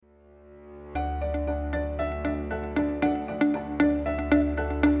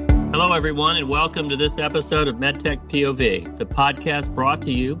Hello, everyone, and welcome to this episode of MedTech POV, the podcast brought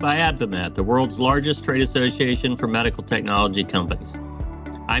to you by AdvaMed, the world's largest trade association for medical technology companies.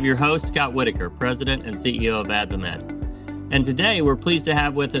 I'm your host, Scott Whitaker, President and CEO of AdvaMed. And today, we're pleased to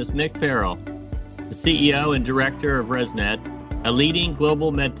have with us Mick Farrell, the CEO and Director of ResMed, a leading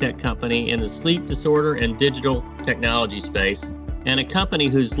global medtech company in the sleep disorder and digital technology space, and a company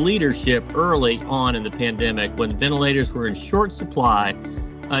whose leadership early on in the pandemic, when ventilators were in short supply,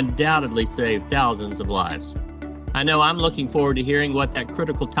 undoubtedly saved thousands of lives. I know I'm looking forward to hearing what that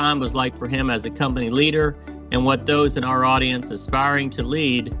critical time was like for him as a company leader and what those in our audience aspiring to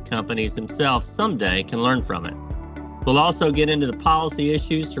lead companies themselves someday can learn from it. We'll also get into the policy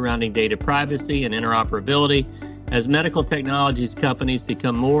issues surrounding data privacy and interoperability as medical technologies companies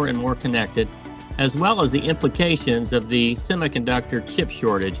become more and more connected, as well as the implications of the semiconductor chip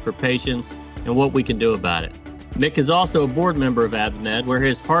shortage for patients and what we can do about it. Mick is also a board member of AdvaMed, where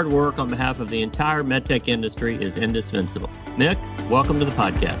his hard work on behalf of the entire medtech industry is indispensable. Mick, welcome to the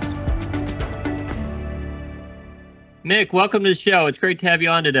podcast. Mick, welcome to the show. It's great to have you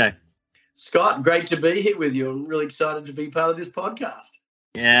on today. Scott, great to be here with you. I'm really excited to be part of this podcast.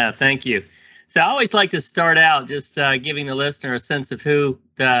 Yeah, thank you. So I always like to start out just giving the listener a sense of who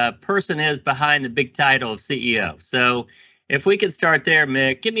the person is behind the big title of CEO. So if we could start there,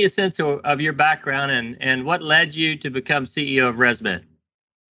 Mick, give me a sense of your background and what led you to become CEO of ResMed.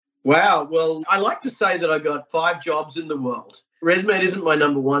 Wow. Well, I like to say that I got 5 jobs in the world. ResMed isn't my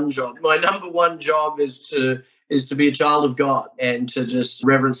number one job. My number one job is to be a child of God and to just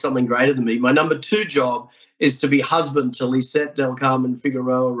reverence something greater than me. My number 2 job is to be husband to Lisette Del Carmen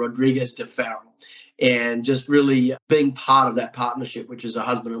Figueroa Rodriguez de Farrell, and just really being part of that partnership, which is a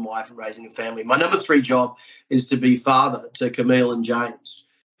husband and wife and raising a family. My number 3 job is to be father to Camille and James,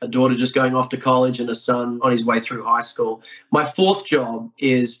 a daughter just going off to college and a son on his way through high school. My 4th job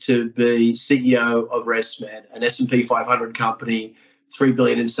is to be CEO of ResMed, an S&P 500 company, $3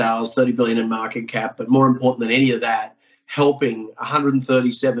 billion in sales, $30 billion in market cap, but more important than any of that, helping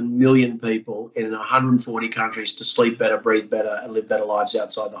 137 million people in 140 countries to sleep better, breathe better, and live better lives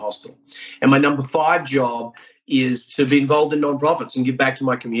outside the hospital. And my number 5 job is to be involved in nonprofits and give back to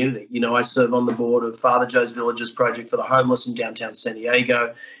my community. You know, I serve on the board of Father Joe's Villages Project for the Homeless in downtown San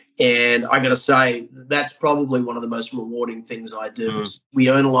Diego. And I got to say, that's probably one of the most rewarding things I do. We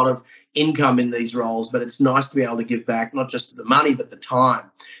earn a lot of income in these roles, but it's nice to be able to give back, not just the money, but the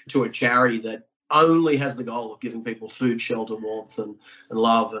time to a charity that only has the goal of giving people food, shelter, warmth, and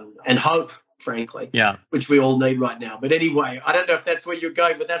love and hope, frankly, which we all need right now. But anyway, I don't know if that's where you're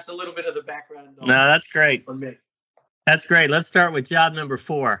going, but that's a little bit of the background. No, that's great. On me. That's great. Let's start with job number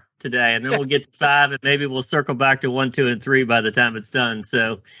 4 today, and then we'll get to 5, and maybe we'll circle back to 1, 2, and 3 by the time it's done.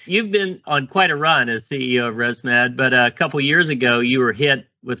 So you've been on quite a run as CEO of ResMed, but a couple years ago, you were hit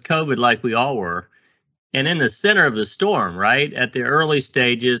with COVID like we all were. And in the center of the storm, right, at the early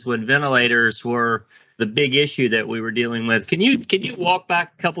stages when ventilators were the big issue that we were dealing with. Can you walk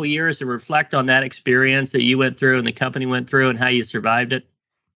back a couple of years and reflect on that experience that you went through and the company went through and how you survived it?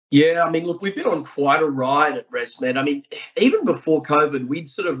 Yeah, I mean, look, we've been on quite a ride at ResMed. I mean, even before COVID, we'd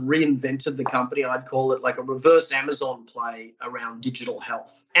sort of reinvented the company. I'd call it like a reverse Amazon play around digital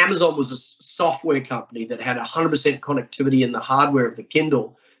health. Amazon was a software company that had 100% connectivity in the hardware of the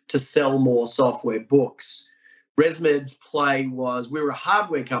Kindle to sell more software books. ResMed's play was we were a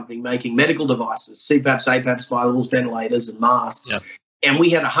hardware company making medical devices, CPAPs, APAPs, bilaterals, ventilators, and masks. Yep. And we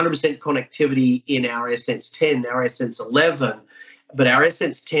had 100% connectivity in our AirSense 10, our AirSense 11. But our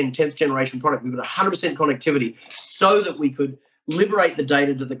AirSense 10, 10th generation product, we got 100% connectivity so that we could liberate the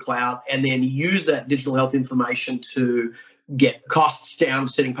data to the cloud and then use that digital health information to get costs down,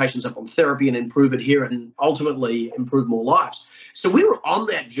 setting patients up on therapy and improve adherence and ultimately improve more lives. So we were on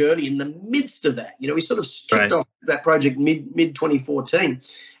that journey in the midst of that. You know, we sort of kicked off that project mid 2014.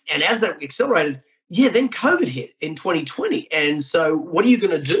 And as that accelerated, then COVID hit in 2020. And so what are you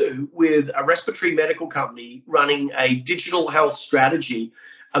going to do with a respiratory medical company running a digital health strategy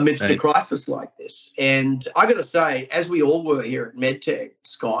amidst a crisis like this? And I got to say, as we all were here at MedTech,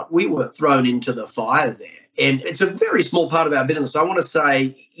 Scott, we were thrown into the fire there. And it's a very small part of our business. I want to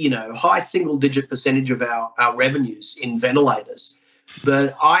say, high single-digit percentage of our revenues in ventilators.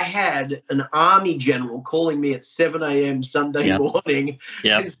 But I had an Army general calling me at 7 a.m. Sunday morning.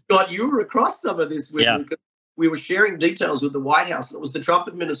 And Scott, you were across some of this with me because we were sharing details with the White House. And it was the Trump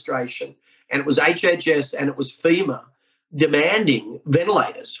administration, and it was HHS, and it was FEMA demanding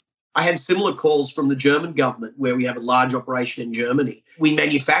ventilators. I had similar calls from the German government, where we have a large operation in Germany. We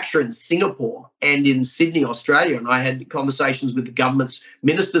manufacture in Singapore and in Sydney, Australia, and I had conversations with the government's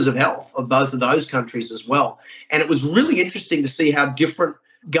ministers of health of both of those countries as well. And it was really interesting to see how different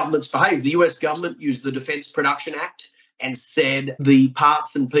governments behave. The US government used the Defense Production Act and said the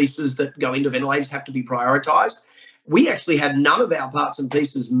parts and pieces that go into ventilators have to be prioritized. We actually had none of our parts and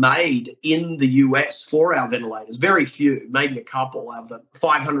pieces made in the US for our ventilators. Very few, maybe a couple of the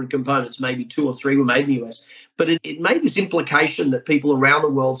 500 components, maybe 2 or 3 were made in the US. But it made this implication that people around the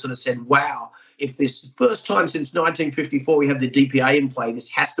world sort of said, wow, if this first time since 1954 we have the DPA in play, this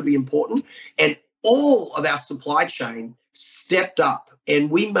has to be important. And all of our supply chain stepped up.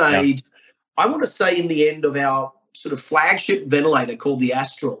 And we made, I want to say in the end of our sort of flagship ventilator called the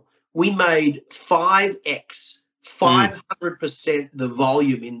Astral, we made 5x, 500% the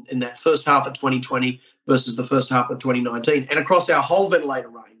volume in that first half of 2020 versus the first half of 2019. And across our whole ventilator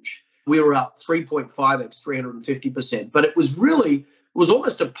range, we were up 3.5x, 350%. But it was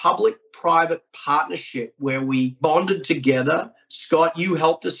almost a public-private partnership where we bonded together. Scott, you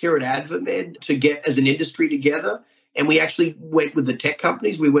helped us here at AdvaMed to get as an industry together. And we actually went with the tech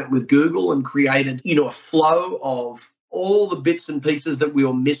companies. We went with Google and created, a flow of all the bits and pieces that we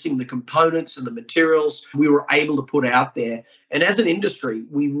were missing, the components and the materials we were able to put out there. And as an industry,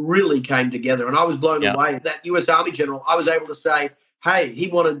 we really came together. And I was blown away. That US Army general, I was able to say, hey, he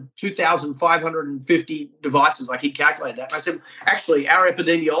wanted 2,550 devices. Like, he calculated that. And I said, actually, our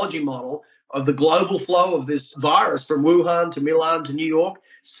epidemiology model of the global flow of this virus from Wuhan to Milan to New York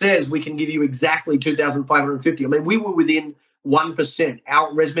says we can give you exactly 2,550. I mean, we were within 1%,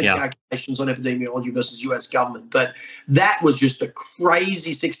 our ResMed calculations on epidemiology versus US government. But that was just a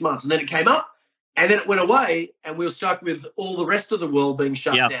crazy 6 months. And then it came up and then it went away and we were stuck with all the rest of the world being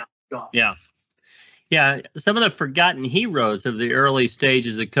shut down. God. Yeah. Some of the forgotten heroes of the early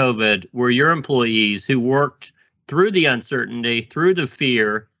stages of COVID were your employees who worked through the uncertainty, through the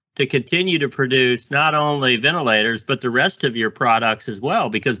fear, to continue to produce not only ventilators, but the rest of your products as well,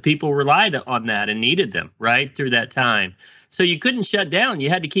 because people relied on that and needed them, right, through that time. So you couldn't shut down. You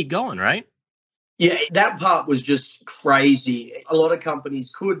had to keep going, right? Yeah, that part was just crazy. A lot of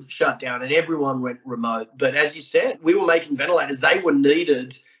companies could shut down and everyone went remote. But as you said, we were making ventilators. They were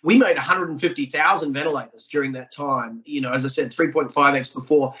needed. We made 150,000 ventilators during that time. As I said, 3.5x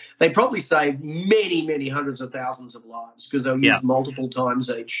before. They probably saved many, many hundreds of thousands of lives because they were used multiple times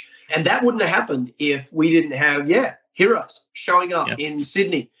each. And that wouldn't have happened if we didn't have, heroes showing up in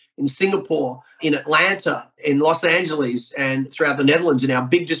Sydney, in Singapore, in Atlanta, in Los Angeles, and throughout the Netherlands, in our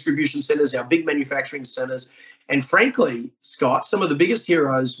big distribution centers, our big manufacturing centers. And frankly, Scott, some of the biggest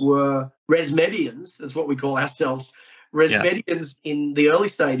heroes were ResMedians, that's what we call ourselves, ResMedians in the early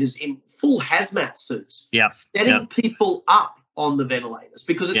stages in full hazmat suits, setting people up on the ventilators.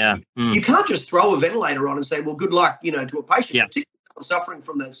 Because you can't just throw a ventilator on and say, well, good luck, to a patient, particularly suffering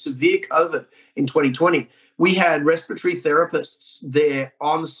from the severe COVID in 2020. We had respiratory therapists there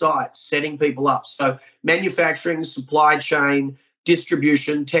on site setting people up. So manufacturing, supply chain,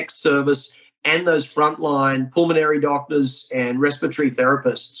 distribution, tech service, and those frontline pulmonary doctors and respiratory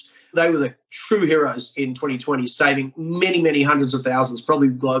therapists, they were the true heroes in 2020, saving many, many hundreds of thousands, probably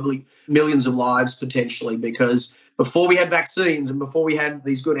globally, millions of lives potentially, because before we had vaccines and before we had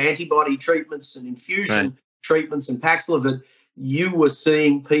these good antibody treatments and infusion treatments and Paxlovid, you were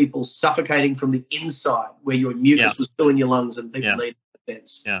seeing people suffocating from the inside where your mucus was filling your lungs and people needed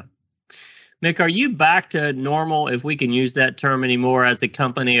defense. Yeah. Mick, are you back to normal, if we can use that term anymore, as a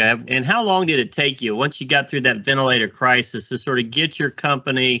company? And how long did it take you, once you got through that ventilator crisis, to sort of get your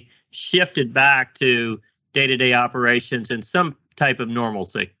company shifted back to day-to-day operations and some type of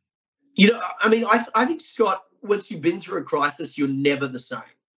normalcy? I think, Scott, once you've been through a crisis, you're never the same.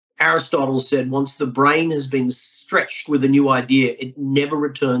 Aristotle said once the brain has been stretched with a new idea, it never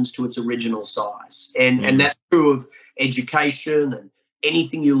returns to its original size. And that's true of education and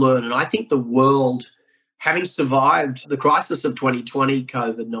anything you learn. And I think the world, having survived the crisis of 2020,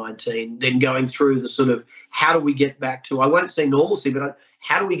 COVID-19, then going through the sort of how do we get back to, I won't say normalcy, but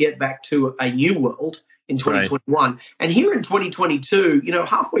how do we get back to a new world in 2021? And here in 2022,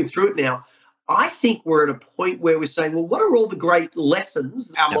 halfway through it now, I think we're at a point where we're saying, well, what are all the great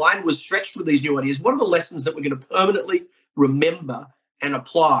lessons? Our mind was stretched with these new ideas. What are the lessons that we're going to permanently remember and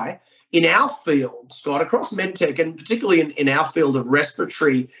apply in our field, Scott, across medtech, and particularly in our field of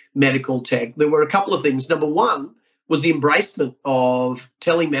respiratory medical tech? There were a couple of things. Number one was the embracement of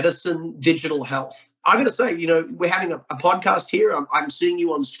telemedicine, digital health. I'm going to say, we're having a podcast here. I'm seeing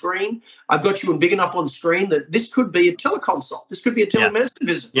you on screen. I've got you in big enough on screen that this could be a teleconsult. This could be a telemedicine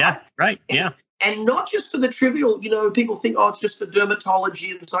visit. Yeah, right. Yeah. And not just for the trivial, people think, it's just for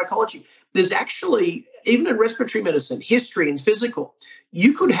dermatology and psychology. There's actually, even in respiratory medicine, history and physical,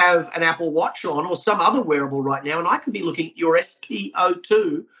 you could have an Apple Watch on or some other wearable right now, and I could be looking at your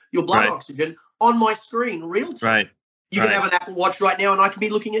SpO2, your blood oxygen, on my screen real time. Right. You can have an Apple Watch right now and I can be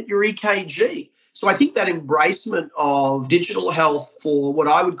looking at your EKG. So I think that embracement of digital health for what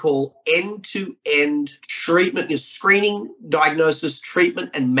I would call end-to-end treatment is screening, diagnosis, treatment,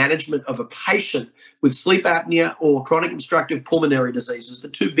 and management of a patient with sleep apnea or chronic obstructive pulmonary diseases, the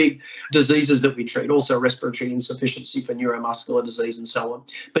two big diseases that we treat, also respiratory insufficiency for neuromuscular disease and so on.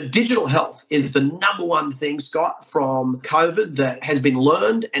 But digital health is the number one thing, Scott, from COVID that has been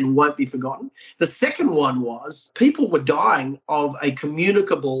learned and won't be forgotten. The second one was people were dying of a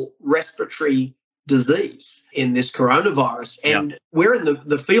communicable respiratory disease in this coronavirus. And we're in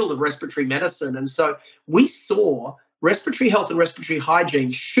the field of respiratory medicine. And so we saw respiratory health and respiratory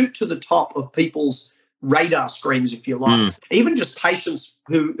hygiene shoot to the top of people's radar screens, if you like. Even just patients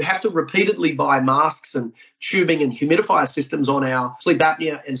who have to repeatedly buy masks and tubing and humidifier systems on our sleep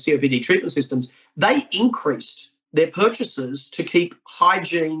apnea and COPD treatment systems, they increased their purchases to keep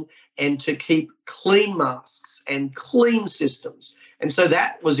hygiene and to keep clean masks and clean systems. And so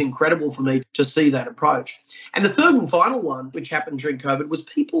that was incredible for me to see that approach. And the third and final one, which happened during COVID, was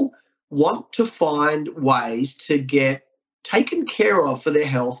people want to find ways to get taken care of for their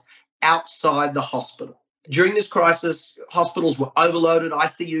health outside the hospital. During this crisis, hospitals were overloaded,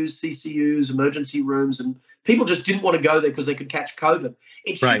 ICUs, CCUs, emergency rooms, and people just didn't want to go there because they could catch COVID.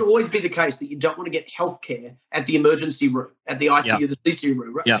 It should always be the case that you don't want to get healthcare at the emergency room, at the ICU, the CCU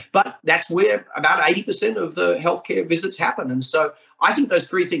room. Right? But that's where about 80% of the healthcare visits happen. And so I think those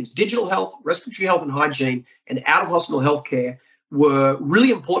three things, digital health, respiratory health and hygiene, and out-of-hospital healthcare were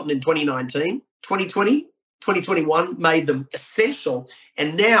really important in 2019. 2020, 2021 made them essential.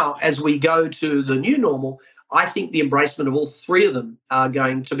 And now, as we go to the new normal, I think the embracement of all three of them are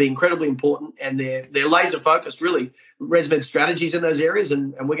going to be incredibly important, and they're laser focused, really. ResMed strategies in those areas,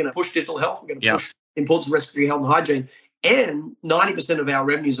 and we're going to push digital health. We're going to push the importance of respiratory health and hygiene. And 90% of our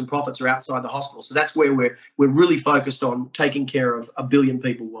revenues and profits are outside the hospital. So that's where we're really focused on taking care of 1 billion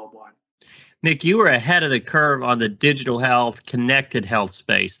people worldwide. Mick, you were ahead of the curve on the digital health, connected health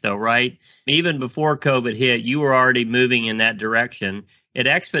space, though, right? Even before COVID hit, you were already moving in that direction. It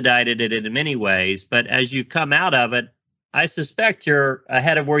expedited it in many ways, but as you come out of it, I suspect you're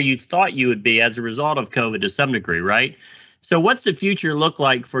ahead of where you thought you would be as a result of COVID to some degree, right? So what's the future look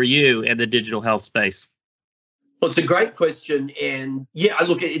like for you in the digital health space? Well, it's a great question. And yeah,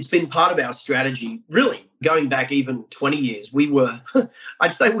 look, it's been part of our strategy, really, going back even 20 years. We were,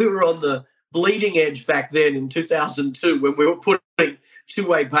 I'd say we were on the bleeding edge back then in 2002 when we were putting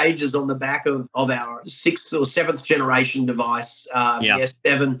two-way pages on the back of our 6th or 7th generation device, the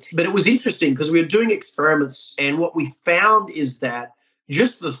S7. But it was interesting because we were doing experiments, and what we found is that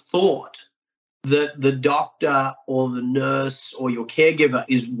just the thought that the doctor or the nurse or your caregiver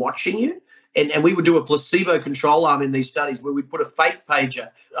is watching you, and we would do a placebo control arm in these studies where we'd put a fake pager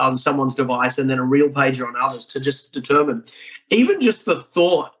on someone's device and then a real pager on others to just determine. Even just the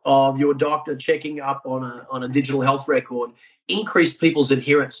thought of your doctor checking up on a digital health record increased people's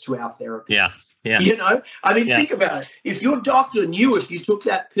adherence to our therapy. You know, I mean, think about it. If your doctor knew if you took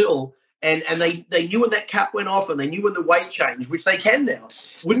that pill and they knew when that cap went off and they knew when the weight changed, which they can now,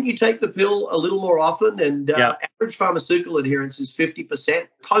 wouldn't you take the pill a little more often? And average pharmaceutical adherence is 50%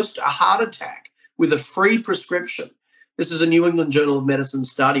 post a heart attack with a free prescription. This is a New England Journal of Medicine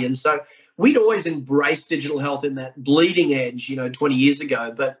study. And so we'd always embraced digital health in that bleeding edge, 20 years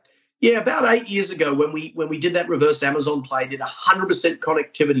ago. But yeah, about 8 years ago when we did that reverse Amazon play, did 100%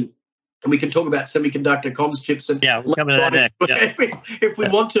 connectivity. And we can talk about semiconductor comms chips and we'll come to that next. If we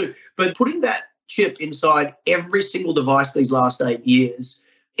want to. But putting that chip inside every single device these last 8 years,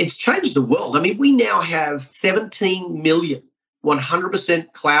 it's changed the world. I mean, we now have 17 million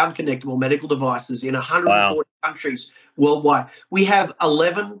 100% cloud connectable medical devices in 140 countries worldwide. We have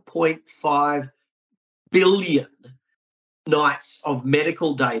 11.5 billion nights of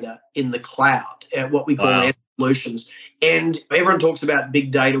medical data in the cloud, what we call solutions. And everyone talks about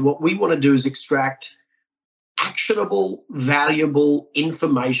big data. What we want to do is extract actionable, valuable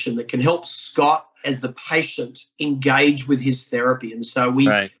information that can help Scott as the patient engage with his therapy. And so we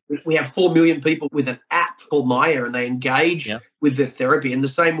have 4 million people with an app called myAir, and they engage with their therapy in the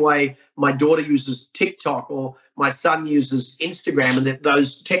same way my daughter uses TikTok or my son uses Instagram, and that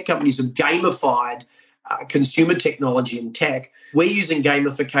those tech companies have gamified consumer technology and tech. We're using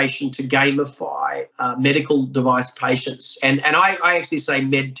gamification to gamify medical device patients. And I actually say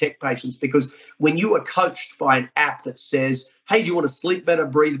med tech patients because when you are coached by an app that says, hey, do you want to sleep better,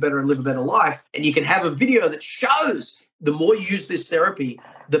 breathe better, and live a better life? And you can have a video that shows the more you use this therapy,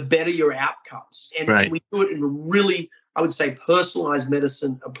 the better your outcomes. And we do it in a really, I would say, personalized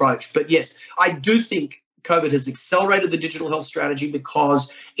medicine approach. But yes, I do think COVID has accelerated the digital health strategy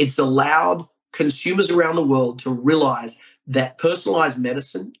because it's allowed consumers around the world to realize that personalized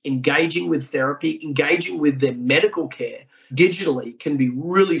medicine, engaging with therapy, engaging with their medical care digitally can be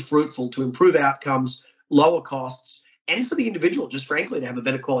really fruitful to improve outcomes, lower costs, and for the individual, just frankly, to have a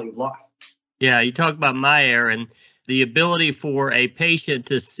better quality of life. Yeah, you talk about myAir and the ability for a patient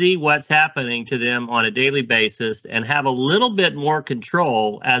to see what's happening to them on a daily basis and have a little bit more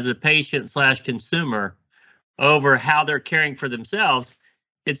control as a patient/consumer over how they're caring for themselves.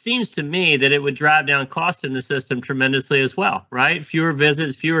 It seems to me that it would drive down cost in the system tremendously as well, right? Fewer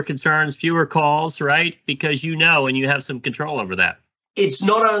visits, fewer concerns, fewer calls, right? Because you know and you have some control over that. It's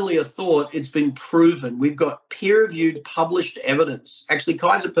not only a thought, it's been proven. We've got peer-reviewed published evidence. Actually,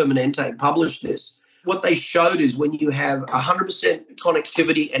 Kaiser Permanente published this. What they showed is when you have 100%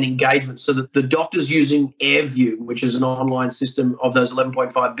 connectivity and engagement, so that the doctor's using AirView, which is an online system of those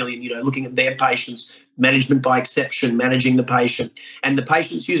 11.5 billion, looking at their patients, management by exception, managing the patient, and the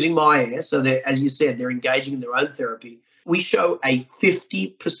patient's using myAir, so they're, as you said, they're engaging in their own therapy. We show a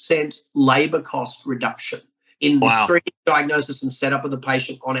 50% labor cost reduction in the screening, diagnosis, and setup of the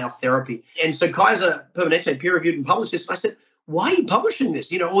patient on our therapy. And so Kaiser Permanente peer-reviewed and published this. And I said, why are you publishing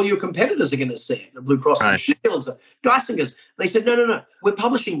this? All your competitors are going to see it, the Blue Cross Blue Shields, the Geisingers. They said, no. We're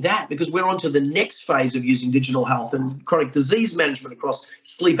publishing that because we're on to the next phase of using digital health and chronic disease management across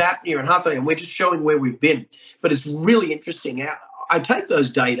sleep apnea and heart failure. And we're just showing where we've been. But it's really interesting. I take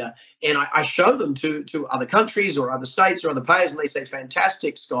those data and I show them to other countries or other states or other payers, and they say,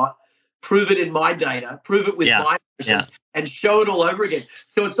 fantastic, Scott. Prove it in my data, prove it with my patients, and show it all over again.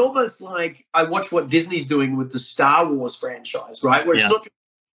 So it's almost like I watch what Disney's doing with the Star Wars franchise, right? Where it's not just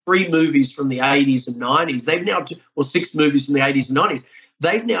 3 movies from the 80s and 90s. They've now, or 6 movies from the 80s and 90s.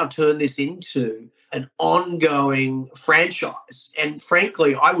 They've now turned this into an ongoing franchise. And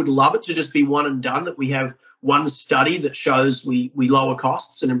frankly, I would love it to just be one and done, that we have one study that shows we lower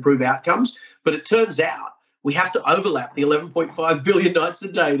costs and improve outcomes. But it turns out we have to overlap the 11.5 billion nights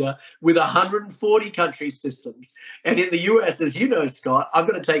of data with 140 country systems. And in the US, as you know, Scott, I've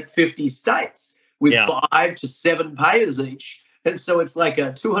got to take 50 states with 5 to 7 payers each. And so it's like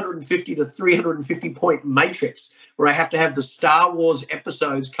a 250 to 350 point matrix where I have to have the Star Wars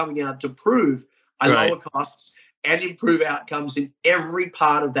episodes coming out to prove I lower costs and improve outcomes in every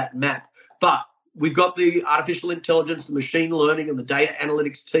part of that map. But we've got the artificial intelligence, the machine learning, and the data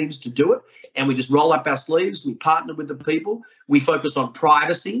analytics teams to do it. And we just roll up our sleeves. We partner with the people. We focus on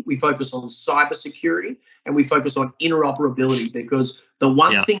privacy. We focus on cybersecurity. And we focus on interoperability, because the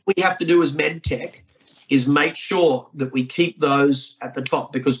one thing we have to do as med tech is make sure that we keep those at the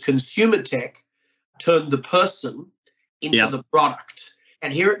top, because consumer tech turned the person into the product.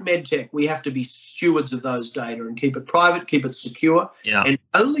 And here at MedTech, we have to be stewards of those data and keep it private, keep it secure, and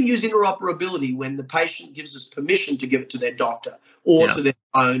only use interoperability when the patient gives us permission to give it to their doctor or to their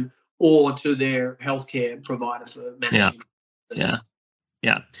phone or to their healthcare provider for managing.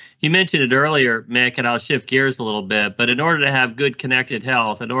 Yeah. You mentioned it earlier, Mick, and I'll shift gears a little bit, but in order to have good connected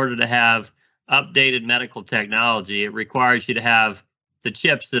health, in order to have updated medical technology, it requires you to have the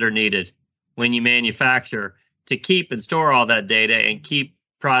chips that are needed when you manufacture to keep and store all that data and keep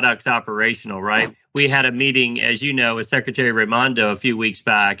products operational, right? We had a meeting, as you know, with Secretary Raimondo a few weeks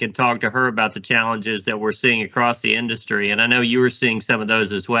back and talked to her about the challenges that we're seeing across the industry. And I know you were seeing some of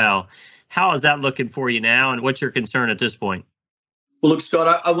those as well. How is that looking for you now, and what's your concern at this point? Well, look,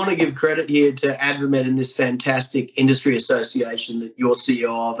 Scott, I want to give credit here to AdvaMed and this fantastic industry association that you're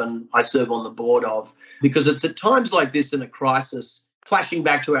CEO of and I serve on the board of, because it's at times like this in a crisis, flashing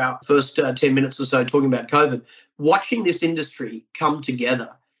back to our first 10 minutes or so talking about COVID, watching this industry come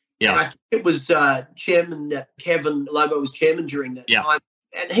together. And I think it was Chairman Kevin Lobo was chairman during that time.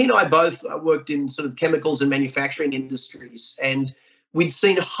 And he and I both worked in sort of chemicals and manufacturing industries. And we'd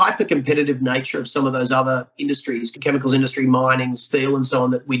seen a hyper-competitive nature of some of those other industries, chemicals industry, mining, steel, and so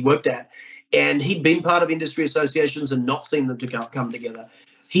on, that we'd worked at. And he'd been part of industry associations and not seen them to come together.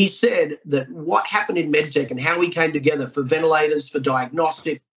 He said that what happened in MedTech and how we came together for ventilators, for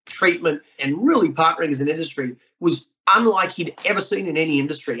diagnostic, treatment, and really partnering as an industry was unlike he'd ever seen in any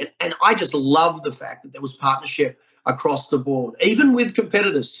industry. And I just love the fact that there was partnership across the board, even with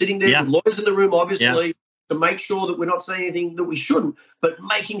competitors sitting there with lawyers in the room, obviously, to make sure that we're not saying anything that we shouldn't, but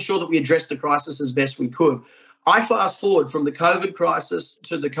making sure that we address the crisis as best we could. I fast forward from the COVID crisis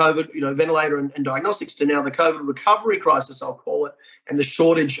to the COVID, ventilator and diagnostics, to now the COVID recovery crisis, I'll call it, and the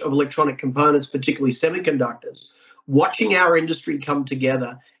shortage of electronic components, particularly semiconductors. Watching our industry come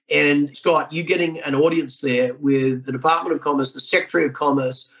together, and Scott, you getting an audience there with the Department of Commerce, the Secretary of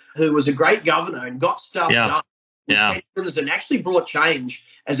Commerce, who was a great governor and got stuff done. And actually brought change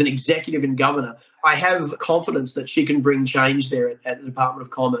as an executive and governor. I have confidence that she can bring change there at the Department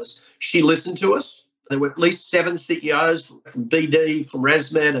of Commerce. She listened to us. There were at least 7 CEOs from BD, from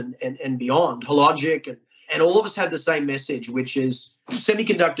ResMed and beyond, Hologic, and all of us had the same message, which is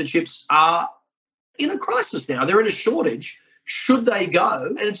semiconductor chips are in a crisis now. They're in a shortage. Should they go?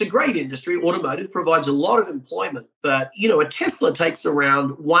 And it's a great industry. Automotive provides a lot of employment. But, a Tesla takes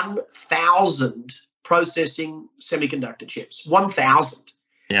around 1,000 processing semiconductor chips. 1,000.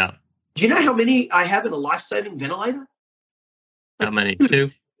 Yeah. Do you know how many I have in a life-saving ventilator? How many? 2?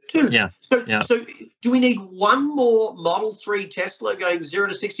 2. Yeah. So do we need one more Model 3 Tesla going 0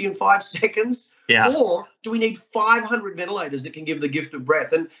 to 60 in 5 seconds? Yeah. Or do we need 500 ventilators that can give the gift of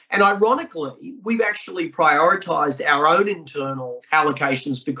breath? And ironically, we've actually prioritized our own internal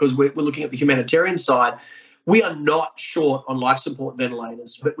allocations because we're looking at the humanitarian side. We are not short on life support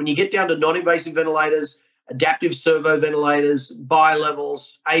ventilators. But when you get down to non-invasive ventilators, adaptive servo ventilators,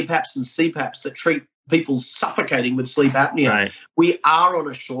 bilevels, APAPs and CPAPs that treat people suffocating with sleep apnea, right, we are on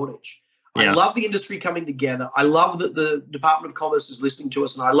a shortage. Yeah. I love the industry coming together. I love that the Department of Commerce is listening to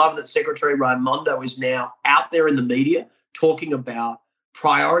us, and I love that Secretary Raimondo is now out there in the media talking about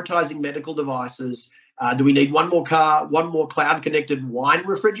prioritizing medical devices. Do we need one more car, one more cloud-connected wine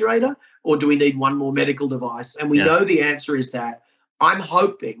refrigerator, or do we need one more medical device? And we know the answer is that. I'm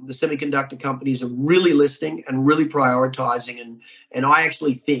hoping the semiconductor companies are really listening and really prioritizing, and I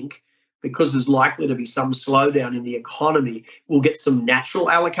actually think because there's likely to be some slowdown in the economy, we'll get some natural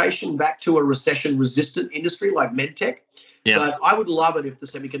allocation back to a recession-resistant industry like medtech. Yeah. But I would love it if the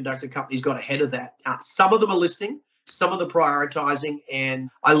semiconductor companies got ahead of that. Some of them are listening, some of them prioritizing, and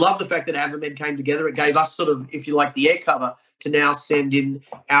I love the fact that AdvaMed came together. It gave us sort of, if you like, the air cover to now send in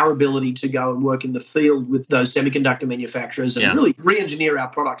our ability to go and work in the field with those semiconductor manufacturers and really re-engineer our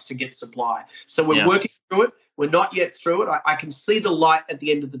products to get supply. So we're working through it. We're not yet through it. I can see the light at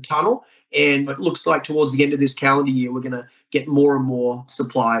the end of the tunnel, and it looks like towards the end of this calendar year, we're going to get more and more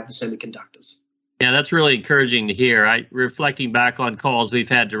supply of the semiconductors. Yeah, that's really encouraging to hear. Reflecting back on calls we've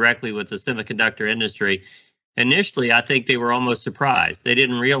had directly with the semiconductor industry, initially, I think they were almost surprised. They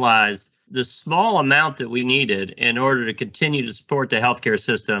didn't realize the small amount that we needed in order to continue to support the healthcare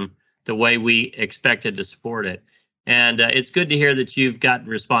system the way we expected to support it. And it's good to hear that you've gotten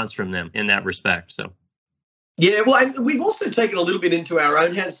response from them in that respect. So. Yeah, well, and we've also taken a little bit into our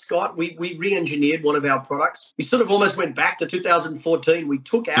own hands, Scott. We re-engineered one of our products. We sort of almost went back to 2014. We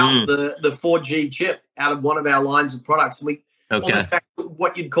took out the 4G chip out of one of our lines of products. And we almost back to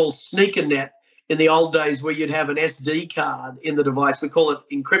what you'd call SneakerNet in the old days, where you'd have an SD card in the device. We call it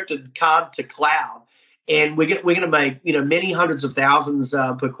encrypted card to cloud. And we're going to make many hundreds of thousands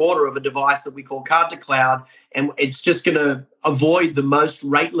per quarter of a device that we call card to cloud, and it's just going to avoid the most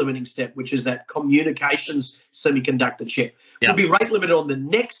rate limiting step, which is that communications semiconductor chip. We'll be rate limited on the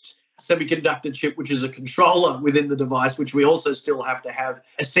next semiconductor chip, which is a controller within the device, which we also still have to have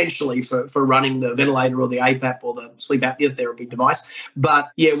essentially for running the ventilator or the APAP or the sleep apnea therapy device. But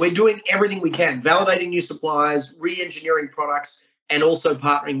yeah, we're doing everything we can, validating new suppliers, re-engineering products, and also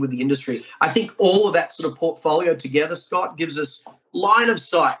partnering with the industry. I think all of that sort of portfolio together, Scott, gives us line of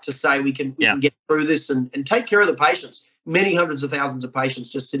sight to say we can get through this and take care of the patients. Many hundreds of thousands of patients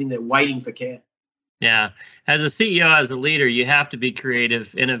just sitting there waiting for care. Yeah. As a CEO, as a leader, you have to be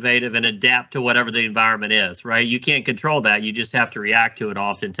creative, innovative, and adapt to whatever the environment is, right? You can't control that. You just have to react to it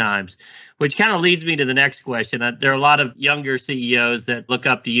oftentimes, which kind of leads me to the next question. There are a lot of younger CEOs that look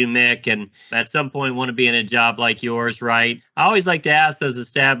up to you, Mick, and at some point want to be in a job like yours, right? I always like to ask those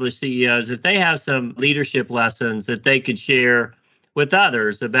established CEOs if they have some leadership lessons that they could share with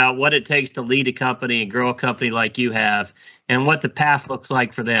others about what it takes to lead a company and grow a company like you have, and what the path looks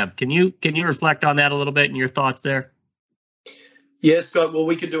like for them. Can you reflect on that a little bit and your thoughts there? Yes, Scott. Well,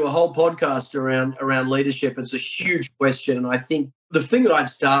 we could do a whole podcast around leadership. It's a huge question. And I think the thing that I'd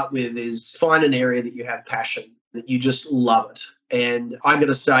start with is find an area that you have passion, that you just love it. And I'm going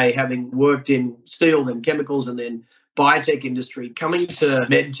to say, having worked in steel, then chemicals, and then biotech industry, coming to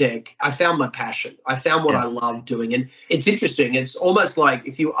medtech, I found my passion. I found what I love doing. And it's interesting. It's almost like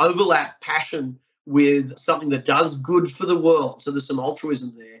if you overlap passion with something that does good for the world. So there's some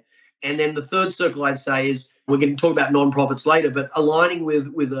altruism there. And then the third circle I'd say is, we're going to talk about nonprofits later, but aligning with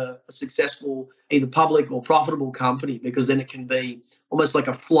a successful either public or profitable company, because then it can be almost like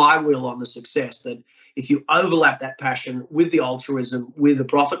a flywheel on the success, that if you overlap that passion with the altruism, with the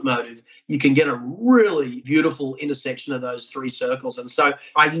profit motive, you can get a really beautiful intersection of those three circles. And so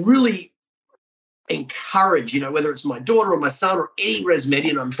I really encourage, whether it's my daughter or my son or any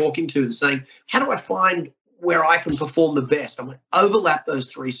ResMedian I'm talking to, saying, how do I find where I can perform the best. I'm going to overlap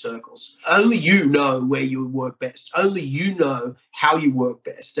those three circles. Only you know where you work best. Only you know how you work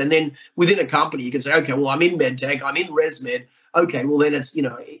best. And then within a company, you can say, okay, well, I'm in MedTech, I'm in ResMed. Okay, well, then it's,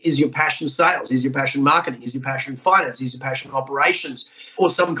 is your passion sales? Is your passion marketing? Is your passion finance? Is your passion operations? Or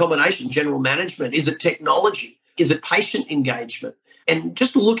some combination, general management? Is it technology? Is it patient engagement? And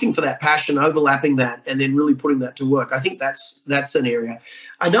just looking for that passion, overlapping that, and then really putting that to work. I think that's an area.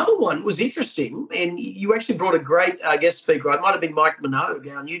 Another one was interesting, and you actually brought a great guest speaker. It might have been Mike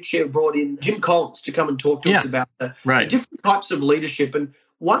Minogue, our new chair, brought in Jim Collins to come and talk to us about the different types of leadership. And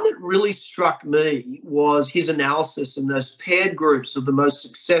one that really struck me was his analysis in those paired groups of the most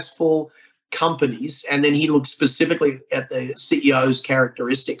successful companies, and then he looked specifically at the CEO's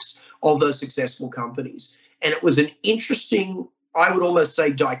characteristics of those successful companies. And it was an interesting, I would almost say,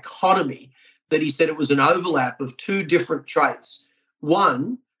 dichotomy that he said it was an overlap of two different traits.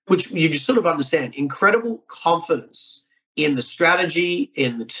 One, which you just sort of understand, incredible confidence in the strategy,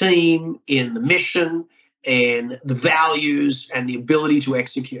 in the team, in the mission, and the values and the ability to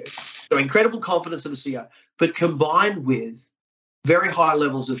execute. So incredible confidence in the CEO, but combined with very high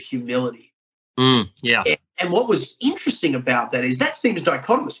levels of humility. And what was interesting about that is that seems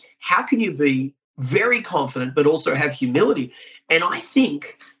dichotomous. How can you be very confident but also have humility? And I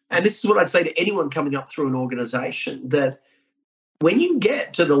think, and this is what I'd say to anyone coming up through an organization, that when you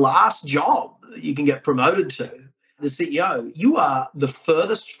get to the last job that you can get promoted to, the CEO, you are the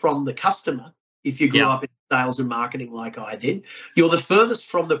furthest from the customer. If you grew up in sales and marketing like I did, you're the furthest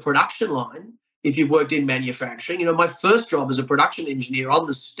from the production line if you've worked in manufacturing. My first job as a production engineer on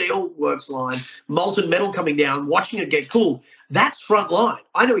the steel works line, molten metal coming down, watching it get cooled, that's front line.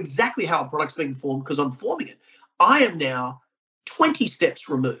 I know exactly how a product's being formed because I'm forming it. I am now 20 steps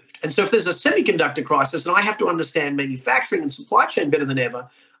removed. And so if there's a semiconductor crisis and I have to understand manufacturing and supply chain better than ever,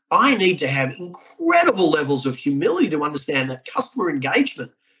 I need to have incredible levels of humility to understand that customer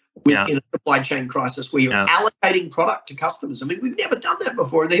engagement in a supply chain crisis where you're allocating product to customers. I mean, we've never done that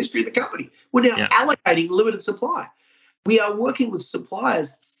before in the history of the company. We're now allocating limited supply. We are working with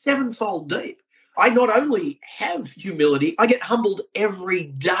suppliers sevenfold deep. I not only have humility, I get humbled every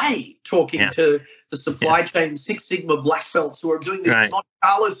day talking to the supply chain Six Sigma black belts who are doing this Monte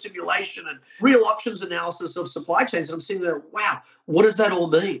Carlo simulation and real options analysis of supply chains. And I'm sitting there, wow, what does that all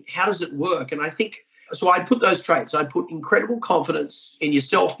mean? How does it work? And I think, so I put those traits. I put incredible confidence in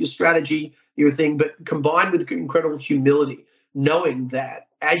yourself, your strategy, your thing, but combined with incredible humility, knowing that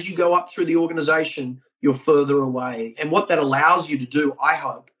as you go up through the organization, you're further away. And what that allows you to do, I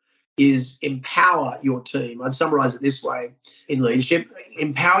hope, is empower your team. I'd summarize it this way in leadership: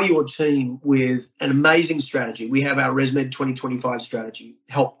 empower your team with an amazing strategy. We have our ResMed 2025 strategy,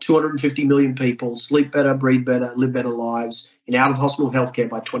 help 250 million people sleep better, breathe better, live better lives in out-of-hospital healthcare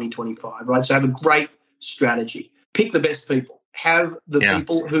by 2025, right? So have a great strategy. Pick the best people. Have the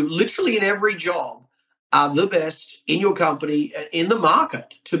people who literally in every job are the best in your company, in the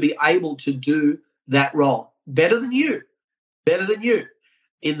market, to be able to do that role better than you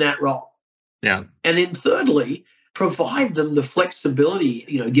in that role. And then thirdly, provide them the flexibility,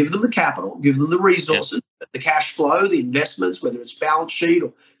 give them the capital, give them the resources, the cash flow, the investments, whether it's balance sheet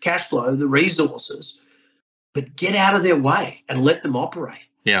or cash flow, the resources, but get out of their way and let them operate.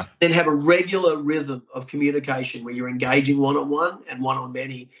 Then have a regular rhythm of communication where you're engaging one-on-one and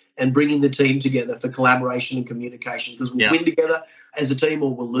one-on-many and bringing the team together for collaboration and communication, because we'll win together as a team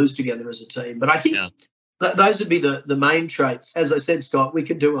or we'll lose together as a team. But I think those would be the main traits. As I said, Scott, we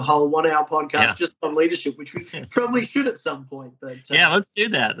could do a whole 1 hour podcast just on leadership, which we probably should at some point. But let's do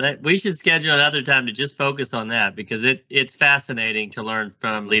that. We should schedule another time to just focus on that, because it's fascinating to learn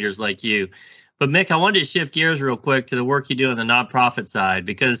from leaders like you. But Mick, I wanted to shift gears real quick to the work you do on the nonprofit side,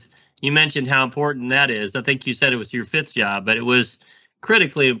 because you mentioned how important that is. I think you said it was your 5th job, but it was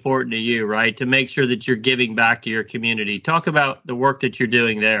critically important to you, right? To make sure that you're giving back to your community. Talk about the work that you're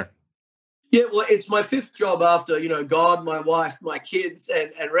doing there. Yeah, well, it's my 5th job after, God, my wife, my kids,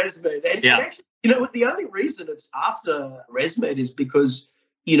 and ResMed. And actually, the only reason it's after ResMed is because,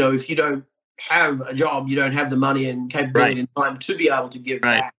 if you don't have a job, you don't have the money and capability and time to be able to give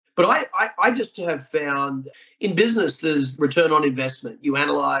back. But I just have found in business there's return on investment. You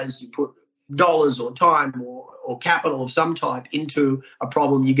analyze, you put dollars or time or capital of some type into a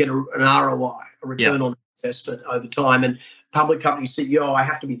problem, you get an ROI, a return on investment over time. And public company CEO, I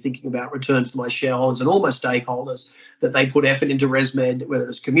have to be thinking about returns to my shareholders and all my stakeholders, that they put effort into ResMed, whether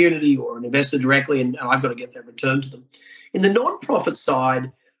it's community or an investor directly, and I've got to get that return to them. In the nonprofit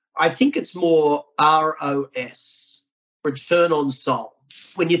side, I think it's more ROS, return on soul.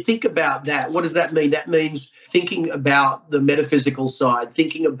 When you think about that, what does that mean? That means thinking about the metaphysical side,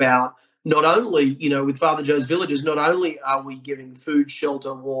 thinking about not only, with Father Joe's Villages, not only are we giving food,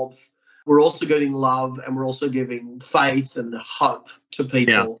 shelter, warmth, we're also giving love, and we're also giving faith and hope to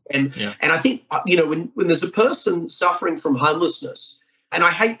people. And I think, when there's a person suffering from homelessness, and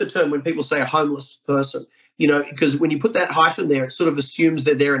I hate the term when people say a homeless person, because when you put that hyphen there, it sort of assumes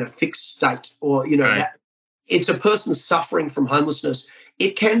that they're in a fixed state, or, that it's a person suffering from homelessness.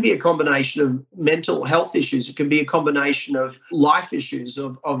 It can be a combination of mental health issues. It can be a combination of life issues,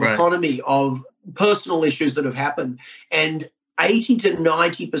 of economy, of personal issues that have happened. And 80 to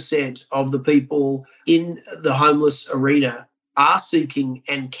 90% of the people in the homeless arena are seeking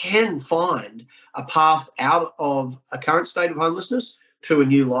and can find a path out of a current state of homelessness to a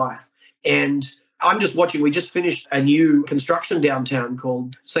new life. And I'm just watching, we just finished a new construction downtown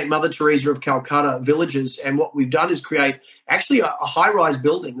called St. Mother Teresa of Calcutta Villages. And what we've done is create actually a high-rise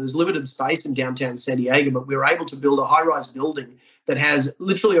building. There's limited space in downtown San Diego, but we were able to build a high-rise building that has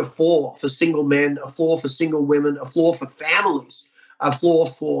literally a floor for single men, a floor for single women, a floor for families, a floor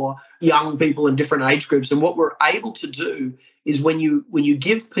for young people in different age groups. And what we're able to do is when you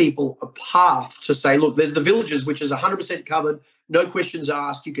give people a path to say, look, there's the Villages, which is 100% covered, no questions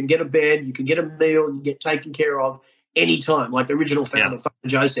asked. You can get a bed, you can get a meal, and get taken care of anytime, like the original founder, Father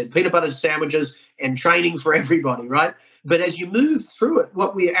Joe said, peanut butter sandwiches and training for everybody, right? But as you move through it,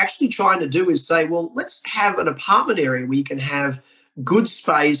 what we're actually trying to do is say, well, let's have an apartment area where you can have good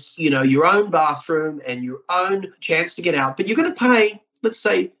space, your own bathroom and your own chance to get out. But you're going to pay, let's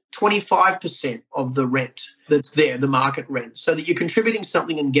say, 25% of the rent that's there, the market rent, so that you're contributing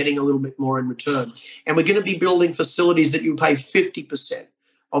something and getting a little bit more in return. And we're going to be building facilities that you pay 50%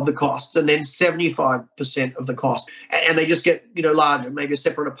 of the cost and then 75% of the cost. And they just get, larger, maybe a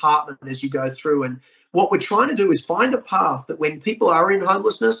separate apartment as you go through. And what we're trying to do is find a path that when people are in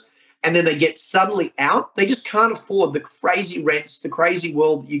homelessness and then they get suddenly out, they just can't afford the crazy rents, the crazy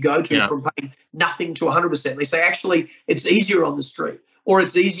world that you go to from paying nothing to 100%. They say, actually, it's easier on the street, or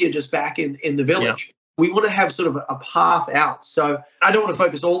it's easier just back in the village. Yeah. We want to have sort of a path out. So I don't want to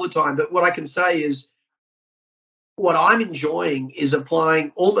focus all the time, but what I can say is what I'm enjoying is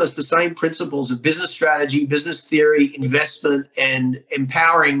applying almost the same principles of business strategy, business theory, investment, and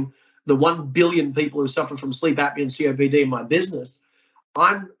empowering the 1 billion people who suffer from sleep apnea and COPD in my business.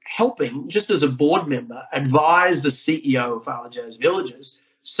 I'm helping, just as a board member, advise the CEO of Father Joe's Villages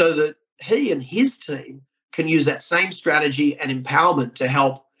so that he and his team can use that same strategy and empowerment to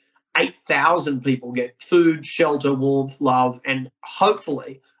help 8,000 people get food, shelter, warmth, love, and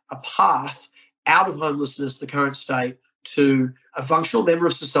hopefully a path out of homelessness, the current state, to a functional member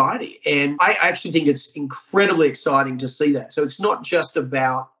of society. And I actually think it's incredibly exciting to see that. So it's not just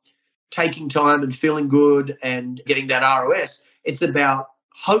about taking time and feeling good and getting that ROS. It's about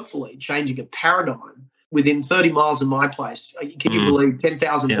hopefully changing a paradigm within 30 miles of my place. Can you believe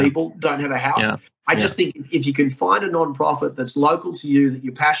 10,000 people don't have a house? Yeah. I just think if you can find a nonprofit that's local to you, that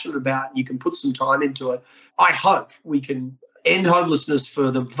you're passionate about, and you can put some time into it, I hope we can end homelessness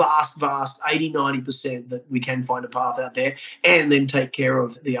for the vast 80, 90% that we can find a path out there, and then take care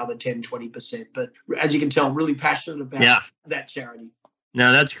of the other 10, 20%. But as you can tell, I'm really passionate about that charity.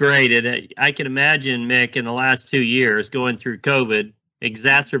 No, that's great. And I can imagine, Mick, in the last 2 years, going through COVID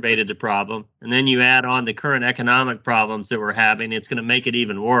exacerbated the problem. And then you add on the current economic problems that we're having, it's going to make it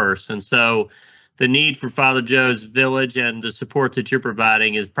even worse. And so the need for Father Joe's Village and the support that you're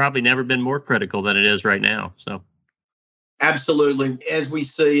providing has probably never been more critical than it is right now. So, absolutely. As we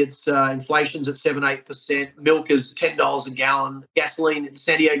see, it's inflation's at 7-8%. Milk is $10 a gallon. Gasoline at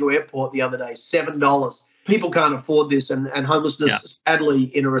San Diego Airport the other day, $7. People can't afford this, and homelessness, sadly,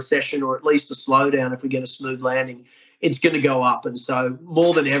 in a recession or at least a slowdown, if we get a smooth landing, it's going to go up. And so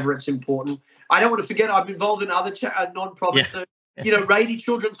more than ever, it's important. I don't want to forget, I'm involved in other non-profits. Rady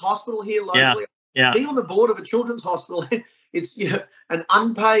Children's Hospital here locally. Being on the board of a children's hospital, it's an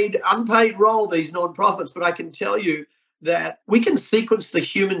unpaid role, these non-profits. But I can tell you that we can sequence the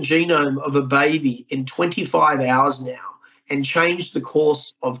human genome of a baby in 25 hours now and change the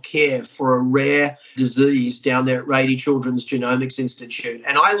course of care for a rare disease down there at Rady Children's Genomics Institute.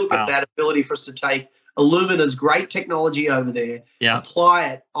 And I look at that ability for us to take Illumina's great technology over there, apply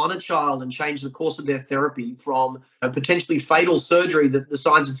it on a child and change the course of their therapy from a potentially fatal surgery that the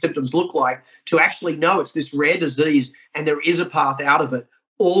signs and symptoms look like to actually know it's this rare disease and there is a path out of it,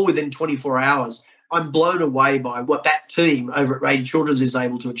 all within 24 hours. I'm blown away by what that team over at Rady Children's is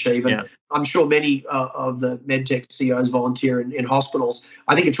able to achieve. And I'm sure many of the MedTech CEOs volunteer in hospitals.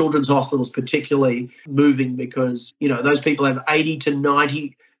 I think a children's hospital is particularly moving because, those people have 80 to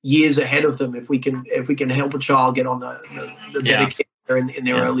 90 years ahead of them if we can help a child get on the better care in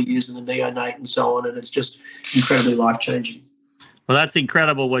their early years in the neonate and so on. And it's just incredibly life-changing. Well, that's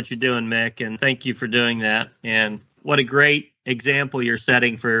incredible what you're doing, Mick, and thank you for doing that. And what a great example you're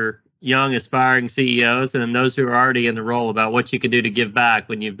setting for young, aspiring CEOs and those who are already in the role about what you can do to give back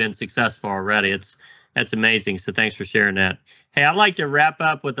when you've been successful already. That's amazing. So thanks for sharing that. Hey, I'd like to wrap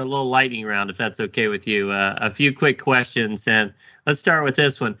up with a little lightning round, if that's okay with you. A few quick questions, and let's start with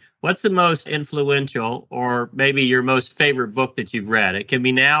this one. What's the most influential or maybe your most favorite book that you've read? It can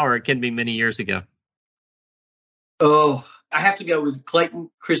be now or it can be many years ago. Oh, I have to go with Clayton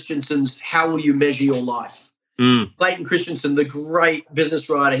Christensen's How Will You Measure Your Life? Clayton Christensen, the great business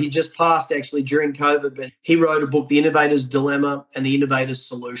writer, he just passed actually during COVID, but he wrote a book, The Innovator's Dilemma and the Innovator's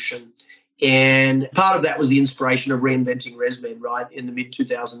Solution. And part of that was the inspiration of reinventing ResMed, right, in the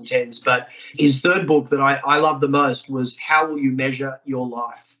mid-2010s. But his third book that I loved the most was How Will You Measure Your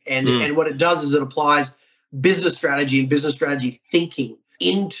Life? And what it does is it applies business strategy and business strategy thinking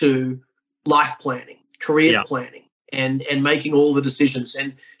into life planning, career planning, and making all the decisions.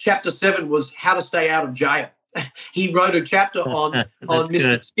 And chapter 7 was How to Stay Out of Jail. He wrote a chapter on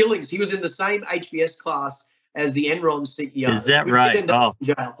Mr. Skillings. He was in the same HBS class as the Enron CEO. Is that right? Oh,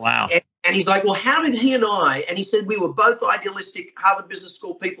 wow. And he's like, well, how did he and I, and he said we were both idealistic Harvard Business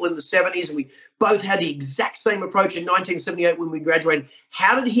School people in the 70s, and we both had the exact same approach in 1978 when we graduated.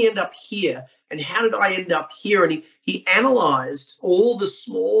 How did he end up here? And how did I end up here? And he analyzed all the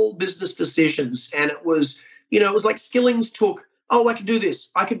small business decisions, and it was, it was like Skillings took, oh, I could do this,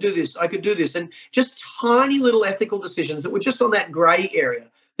 I could do this, I could do this, and just tiny little ethical decisions that were just on that gray area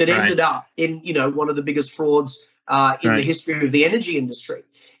that ended up in, one of the biggest frauds in the history of the energy industry.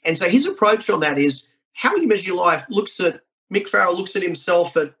 And so his approach on that is How Will You Measure Your Life Mick Farrell looks at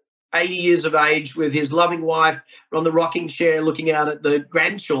himself at 80 years of age with his loving wife on the rocking chair looking out at the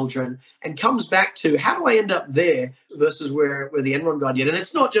grandchildren and comes back to how do I end up there versus where the Enron guy did. And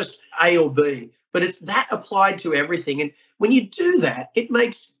it's not just A or B, but it's that applied to everything. And when you do that, it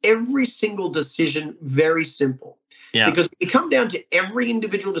makes every single decision very simple. Yeah. Because when you come down to every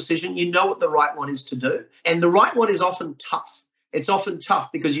individual decision, you know what the right one is to do. And the right one is often tough. It's often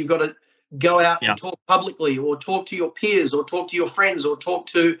tough because you've got to go out and talk publicly or talk to your peers or talk to your friends or talk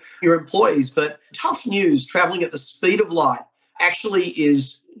to your employees. But tough news traveling at the speed of light actually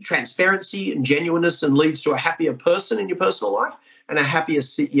is transparency and genuineness and leads to a happier person in your personal life and a happier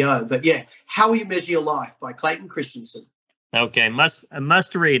CEO. But yeah, How Will You Measure Your Life by Clayton Christensen. Okay, must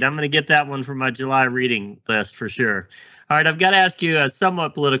read. I'm going to get that one from my July reading list for sure. All right, I've got to ask you a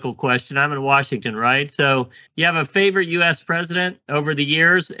somewhat political question. I'm in Washington, right? So you have a favorite U.S. president over the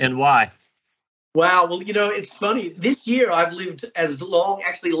years, and why? Wow, well, it's funny. This year I've lived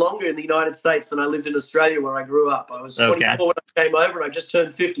longer in the United States than I lived in Australia where I grew up. I was 24 when I came over, and I just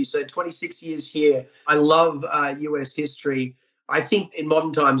turned 50, so 26 years here. I love U.S. history. I think in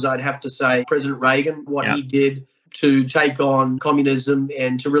modern times I'd have to say President Reagan, what he did to take on communism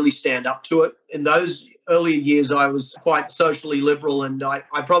and to really stand up to it. In those earlier years, I was quite socially liberal, and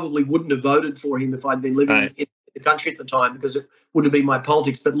I probably wouldn't have voted for him if I'd been living in the country at the time because it wouldn't have been my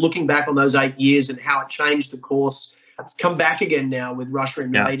politics. But looking back on those 8 years and how it changed the course, it's come back again now with Russia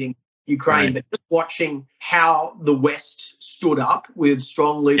invading Ukraine. But just watching how the West stood up with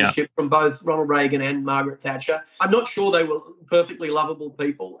strong leadership from both Ronald Reagan and Margaret Thatcher. I'm not sure they were perfectly lovable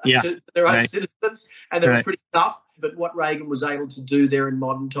people. They're own citizens, and they were pretty tough. But what Reagan was able to do there in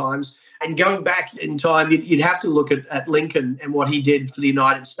modern times, and going back in time, you'd have to look at Lincoln and what he did for the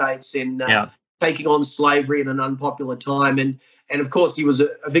United States in taking on slavery in an unpopular time. And of course, he was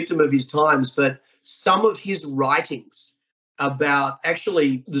a victim of his times, but some of his writings about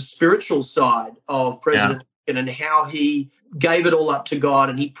actually the spiritual side of President Lincoln and how he gave it all up to God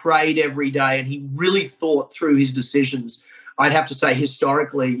and he prayed every day and he really thought through his decisions. I'd have to say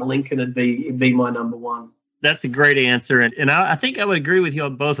historically, Lincoln would be my number one. That's a great answer. And I think I would agree with you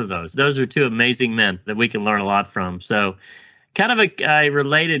on both of those. Those are two amazing men that we can learn a lot from. So kind of a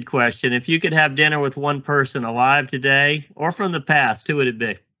related question. If you could have dinner with one person alive today or from the past, who would it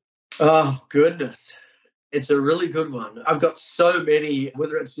be? Oh, goodness. It's a really good one. I've got so many,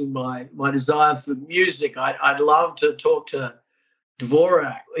 whether it's in my desire for music, I'd love to talk to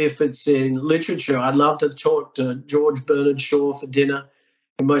Dvorak. If it's in literature, I'd love to talk to George Bernard Shaw for dinner.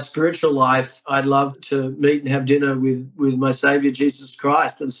 In my spiritual life, I'd love to meet and have dinner with my Savior, Jesus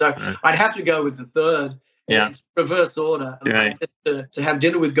Christ. And so I'd have to go with the third. Yeah. It's reverse order. To have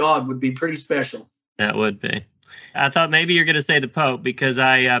dinner with God would be pretty special. That would be. I thought maybe you're going to say the Pope because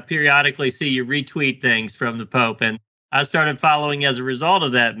I periodically see you retweet things from the Pope. And I started following as a result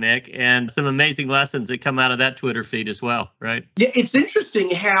of that, Mick, and some amazing lessons that come out of that Twitter feed as well, right? Yeah, it's interesting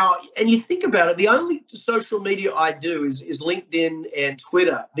how, and you think about it, the only social media I do is LinkedIn and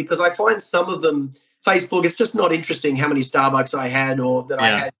Twitter because I find some of them Facebook, it's just not interesting how many Starbucks I had or that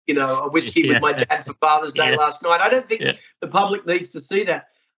I had, a whiskey with my dad for Father's Day last night. I don't think the public needs to see that.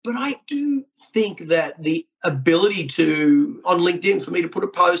 But I do think that the ability on LinkedIn, for me to put a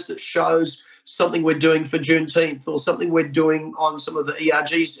post that shows something we're doing for Juneteenth or something we're doing on some of the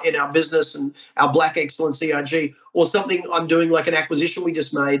ERGs in our business and our Black Excellence ERG, or something I'm doing like an acquisition we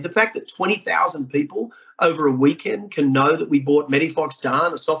just made, the fact that 20,000 people over a weekend can know that we bought Medifox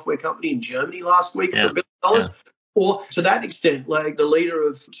Dahn, a software company in Germany last week for $1 billion. Or to that extent, like the leader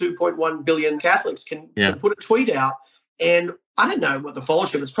of 2.1 billion Catholics can put a tweet out, and I don't know what the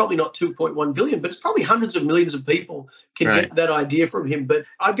followership, it's probably not 2.1 billion, but it's probably hundreds of millions of people can get that idea from him. But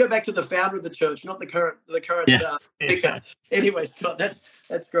I'd go back to the founder of the church, not the current vicar. Anyway, Scott, that's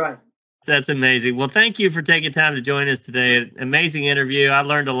great. That's amazing. Well, thank you for taking time to join us today. Amazing interview. I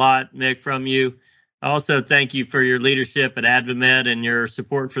learned a lot, Mick, from you. I also thank you for your leadership at AdvaMed and your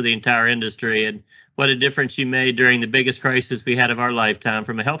support for the entire industry, and what a difference you made during the biggest crisis we had of our lifetime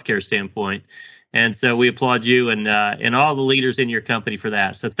from a healthcare standpoint. And so we applaud you and all the leaders in your company for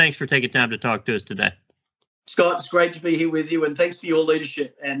that. So thanks for taking time to talk to us today. Scott, it's great to be here with you, and thanks for your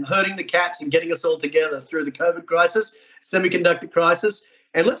leadership and herding the cats and getting us all together through the COVID crisis, semiconductor crisis.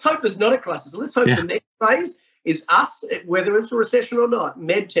 And let's hope there's not a crisis. Let's hope the next phase is us, whether it's a recession or not,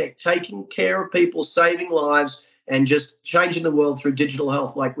 MedTech, taking care of people, saving lives, and just changing the world through digital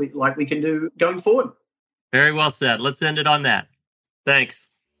health like we can do going forward. Very well said. Let's end it on that. Thanks.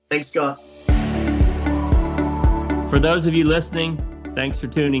 Thanks, Scott. For those of you listening, thanks for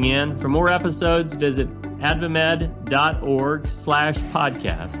tuning in. For more episodes, visit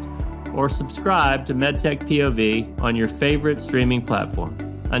advamed.org/podcast or subscribe to MedTech POV on your favorite streaming platform.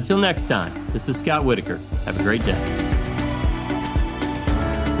 Until next time, this is Scott Whitaker. Have a great day.